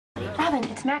Robin,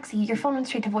 it's Maxie. Your phone went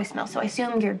straight to voicemail, so I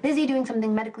assume you're busy doing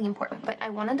something medically important. But I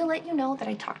wanted to let you know that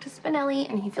I talked to Spinelli,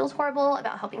 and he feels horrible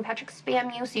about helping Patrick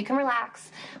spam you, so you can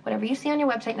relax. Whatever you see on your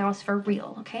website now is for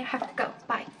real, okay? I have to go.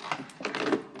 Bye.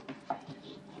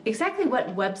 Exactly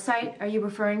what website are you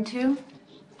referring to?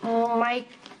 My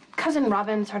cousin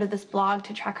Robin started this blog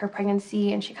to track her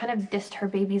pregnancy, and she kind of dissed her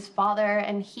baby's father,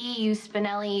 and he used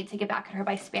Spinelli to get back at her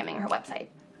by spamming her website.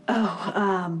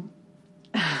 Oh,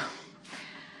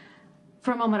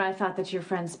 for a moment I thought that your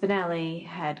friend Spinelli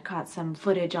had caught some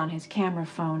footage on his camera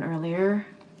phone earlier.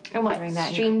 And what,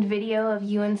 streamed video of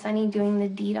you and Sonny doing the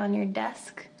deed on your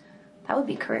desk? That would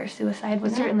be career suicide,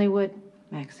 wouldn't it? It certainly would,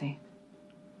 Maxie.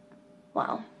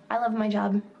 Well, I love my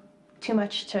job too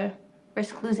much to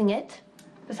risk losing it.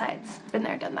 Besides, been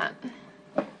there, done that.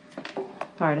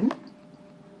 Pardon?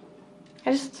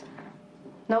 I just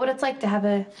know what it's like to have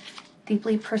a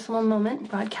deeply personal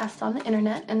moment broadcast on the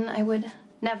internet, and I would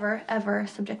never, ever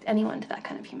subject anyone to that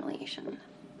kind of humiliation.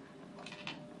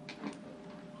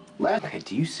 Okay,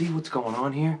 do you see what's going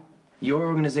on here? Your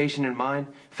organization and mine,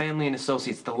 family and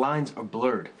associates, the lines are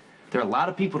blurred. There are a lot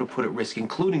of people to put at risk,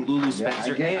 including Lulu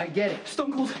Spencer. I get it.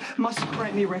 Stone Cold must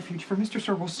grant me refuge, for Mr.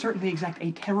 Sir will certainly exact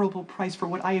a terrible price for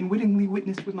what I unwittingly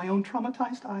witnessed with my own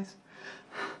traumatized eyes.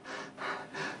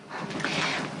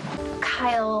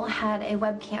 Kyle had a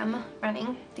webcam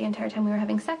running the entire time we were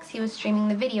having sex. He was streaming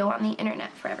the video on the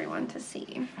internet for everyone to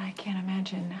see. I can't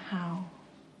imagine how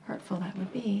hurtful that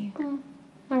would be.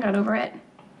 I got over it.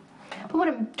 But what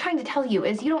I'm trying to tell you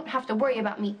is you don't have to worry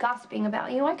about me gossiping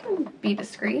about you. I can be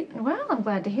discreet. Well, I'm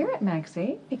glad to hear it,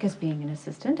 Maxie, because being an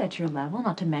assistant at your level,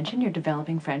 not to mention you're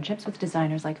developing friendships with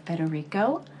designers like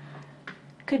Federico,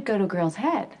 could go to a girl's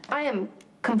head. I am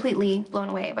completely blown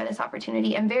away by this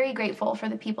opportunity. I'm very grateful for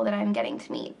the people that I'm getting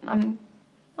to meet. I'm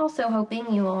also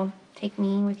hoping you will take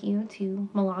me with you to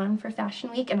Milan for Fashion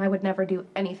Week, and I would never do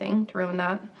anything to ruin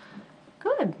that.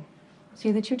 Good.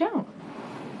 See that you don't.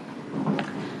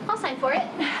 I'll sign for it.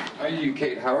 Are you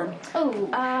Kate Howard?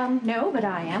 Oh, no, but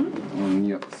I am.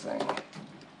 Yep, same.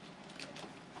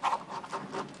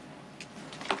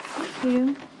 Thank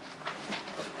you.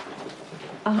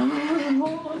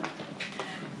 Oh,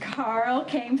 Carl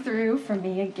came through for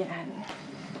me again.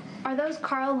 Are those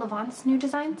Carl Levant's new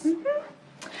designs?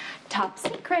 Top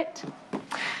secret.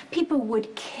 People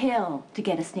would kill to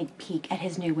get a sneak peek at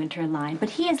his new winter line, but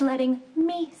he is letting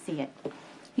me see it.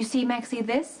 You see, Maxie,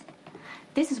 this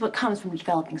is what comes from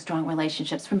developing strong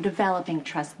relationships, from developing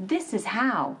trust. This is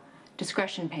how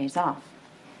discretion pays off.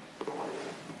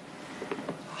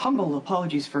 Humble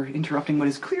apologies for interrupting what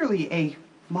is clearly a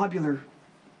modular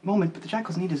moment, but the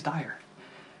Jackal's need is dire.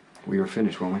 We were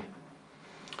finished, weren't we?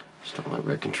 Just don't let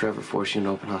Rick and Trevor force you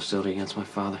into open hostility against my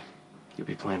father. You'll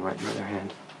be playing right into their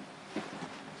hand.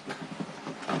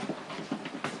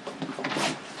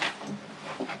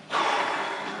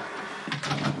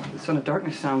 The Son of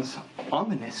Darkness sounds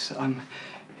ominous.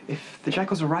 If the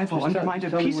Jackal's arrival undermined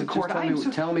a peace accord,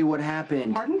 Tell me what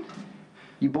happened. Pardon?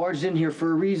 You barged in here for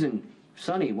a reason.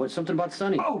 Sonny, something about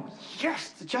Sonny? Oh,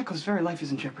 yes! The Jackal's very life is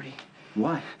in jeopardy.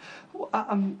 Why? Well,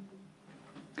 I'm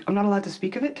not allowed to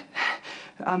speak of it.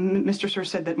 Mr. Sir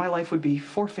said that my life would be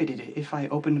forfeited if I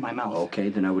opened my mouth. Okay,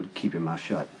 then I would keep your mouth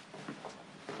shut.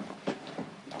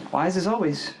 Wise as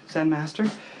always, Zen Master.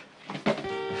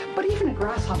 But even a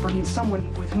grasshopper needs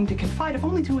someone with whom to confide, if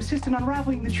only to assist in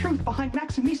unraveling the truth behind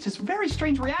Maximista's very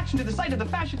strange reaction to the sight of the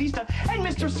fashionista and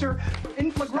Mr. Sir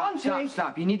in flagrante.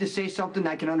 Stop. You need to say something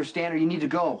I can understand, or you need to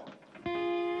go.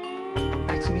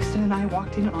 Maximista and I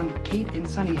walked in on Kate and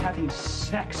Sonny having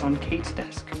sex on Kate's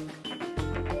desk.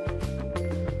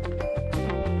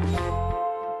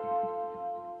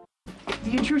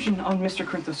 The intrusion on Mr.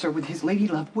 Corinthos, sir, with his lady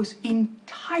love was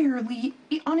entirely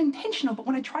unintentional, but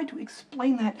when I tried to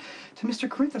explain that to Mr.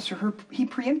 Corinthos, sir, he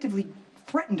preemptively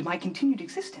threatened my continued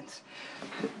existence.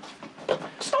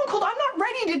 Stone Cold, I'm not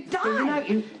ready to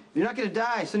die! You're not going to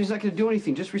die. Sonny's not going to do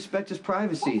anything. Just respect his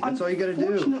privacy. Well, that's all you got to do.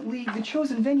 Unfortunately, the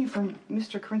chosen venue for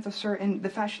Mr. Corinthos, sir, and the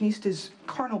fashionista's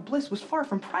carnal bliss was far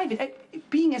from private,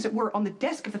 being, as it were, on the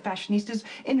desk of the fashionistas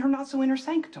in her not-so-inner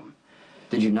sanctum.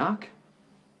 Did you knock?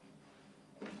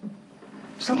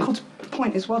 Stone Cold's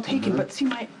point is well taken, but see,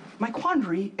 my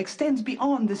quandary extends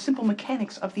beyond the simple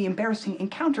mechanics of the embarrassing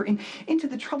encounter into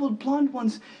the troubled blonde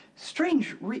one's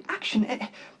strange reaction.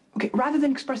 Okay, rather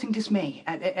than expressing dismay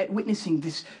at witnessing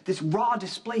this raw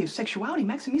display of sexuality,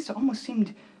 Maximista almost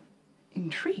seemed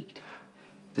intrigued.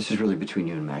 This is really between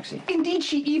you and Maxie. Indeed,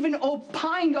 she even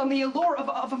opined on the allure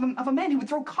of a man who would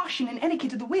throw caution and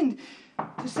etiquette to the wind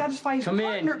to satisfy his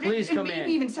partner. Please come in.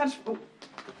 Even satisfy...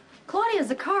 Claudia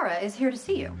Zaccara is here to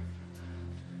see you.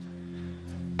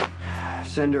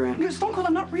 Send her in. Stone Cold,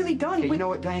 I'm not really done. Okay, you know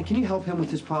what, Diane? Can you help him with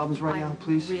his problems right now,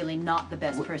 please? I'm really not the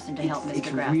best person to help Mr.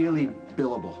 It's Graff. really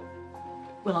billable.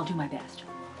 Well, I'll do my best.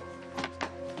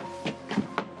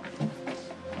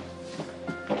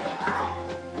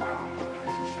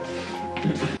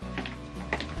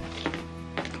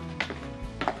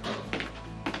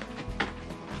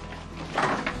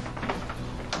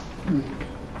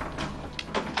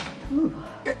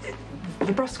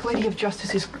 The brusque lady of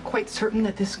justice is quite certain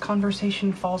that this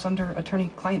conversation falls under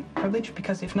attorney-client privilege,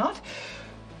 because if not,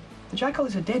 the jackal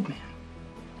is a dead man.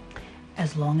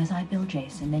 As long as I bill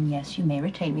Jason, then yes, you may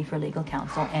retain me for legal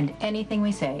counsel, and anything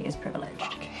we say is privileged.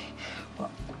 Okay. Well,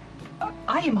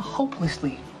 I am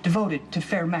hopelessly devoted to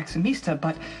fair Maximista,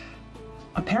 but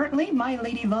apparently my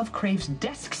lady love craves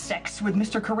desk sex with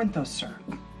Mr. Corinthos, sir.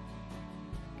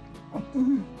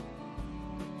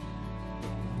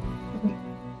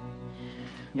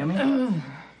 Yummy? Come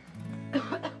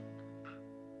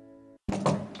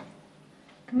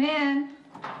in.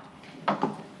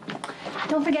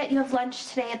 Don't forget you have lunch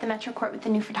today at the Metro Court with the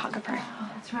new photographer.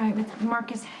 Oh, that's right, with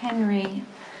Marcus Henry.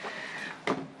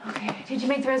 Okay, did you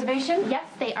make the reservation? Yes,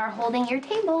 they are holding your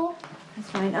table. That's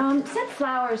fine. Send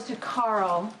flowers to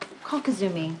Carl. Call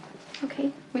Kazumi. Okay.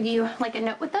 Would you like a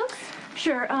note with those?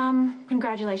 Sure.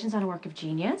 Congratulations on a work of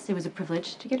genius. It was a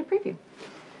privilege to get a preview.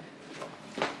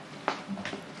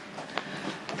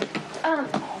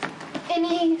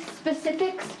 Any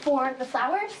specifics for the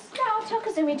flowers? No, tell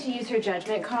Kazumi to use her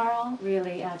judgment. Carl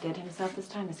really outdid himself this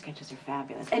time. The sketches are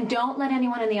fabulous. And don't let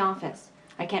anyone in the office.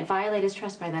 I can't violate his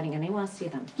trust by letting anyone else see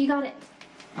them. You got it.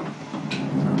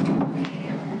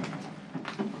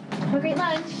 Have a great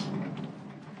lunch.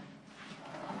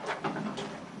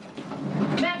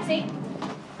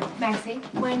 Maxie,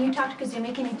 when you talk to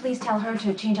Kazumi, can you please tell her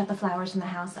to change out the flowers in the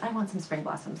house? I want some spring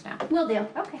blossoms now. Will do.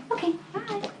 Okay. Okay,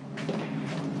 bye.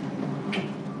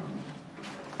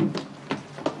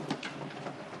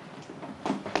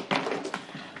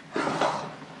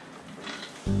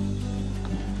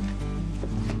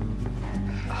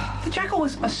 The jackal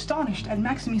was astonished at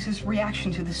Maximisa's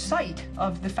reaction to the sight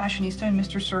of the fashionista and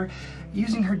Mr. Sir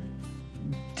using her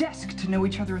desk to know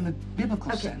each other in the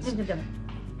biblical sense.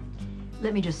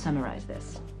 Let me just summarize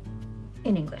this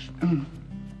in English.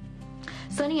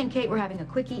 Sonny and Kate were having a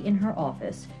quickie in her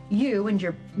office. You and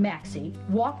your Maxie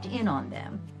walked in on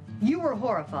them. You were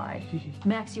horrified.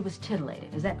 Maxie was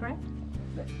titillated. Is that correct?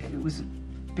 It was a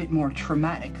bit more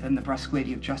traumatic than the brusque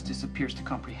lady of justice appears to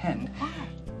comprehend.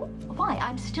 Why?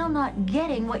 I'm still not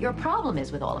getting what your problem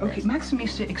is with all of Okay, this.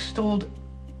 Maximista extolled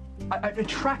an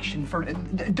attraction for a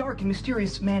dark and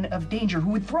mysterious man of danger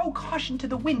who would throw caution to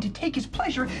the wind to take his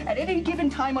pleasure at any given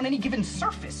time on any given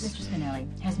surface. Mr. Spinelli,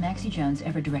 has Maxie Jones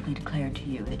ever directly declared to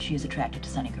you that she is attracted to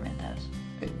Sonny Corinthos?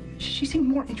 She seemed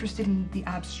more interested in the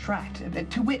abstract,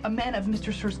 to wit, a man of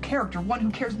Mr. Sir's character, one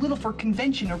who cares little for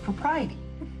convention or propriety.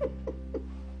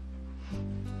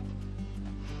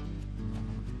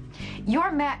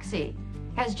 Your Maxie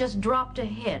has just dropped a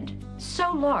hint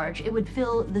so large it would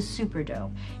fill the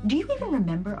Superdome. Do you even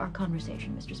remember our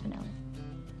conversation, Mr. Spinelli?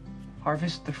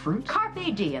 Harvest the fruit?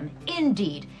 Carpe diem,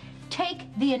 indeed. Take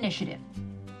the initiative.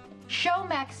 Show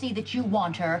Maxie that you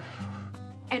want her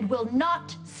and will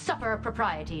not suffer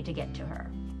propriety to get to her.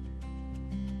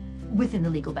 Within the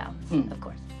legal bounds, of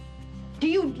course.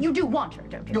 You do want her,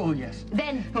 don't you? Oh, yes.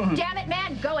 Then, damn it,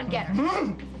 man, go and get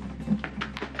her.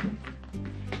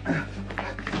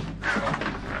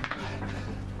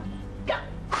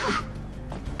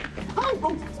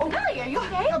 Spinelli, are you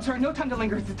okay? I'm sorry, no time to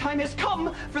linger. The time has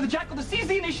come for the jackal to seize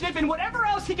the initiative and whatever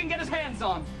else he can get his hands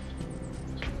on.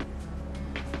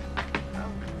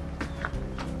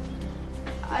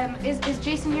 Is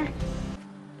Jason here?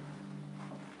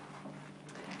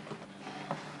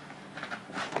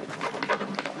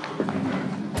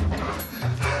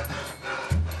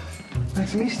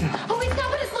 Maximista. Oh, it's not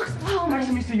what it looks. Oh, my.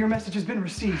 Maximista, your message has been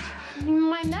received.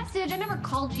 My message? I never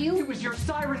called you. It was your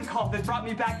siren call that brought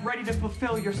me back ready to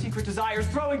fulfill your secret desires,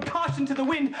 throwing caution to the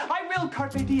wind. I will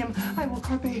carpe diem. I will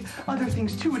carpe other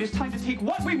things too. It is time to take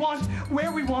what we want,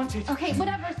 where we want it. Okay,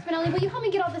 whatever, Spinelli. Will you help me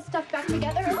get all this stuff back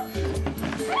together?